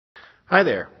Hi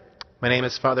there. My name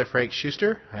is Father Frank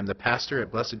Schuster. I'm the pastor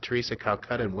at Blessed Teresa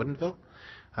Calcutta in Woodinville.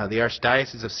 The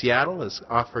Archdiocese of Seattle is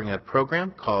offering a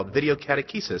program called Video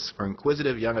Catechesis for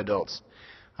inquisitive young adults.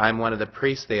 I'm one of the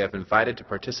priests they have invited to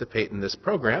participate in this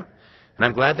program, and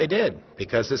I'm glad they did,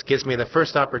 because this gives me the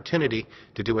first opportunity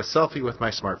to do a selfie with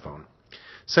my smartphone.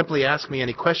 Simply ask me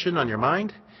any question on your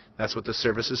mind. That's what the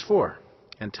service is for.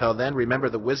 Until then, remember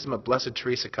the wisdom of Blessed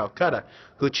Teresa Calcutta,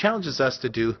 who challenges us to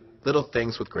do little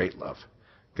things with great love.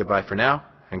 Goodbye for now,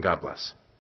 and God bless.